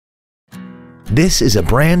This is a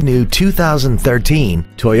brand new 2013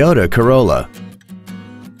 Toyota Corolla.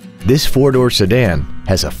 This four-door sedan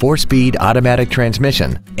has a 4-speed automatic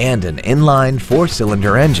transmission and an inline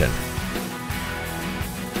 4-cylinder engine.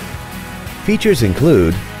 Features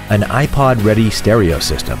include an iPod-ready stereo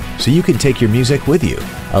system so you can take your music with you,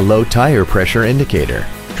 a low tire pressure indicator,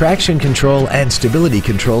 traction control and stability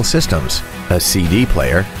control systems, a CD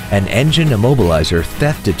player, an engine immobilizer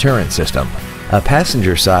theft deterrent system, a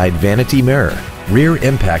passenger side vanity mirror, rear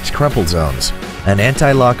impact crumple zones, an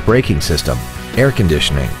anti-lock braking system, air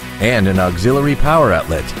conditioning, and an auxiliary power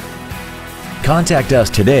outlet. Contact us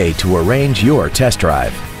today to arrange your test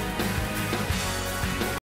drive.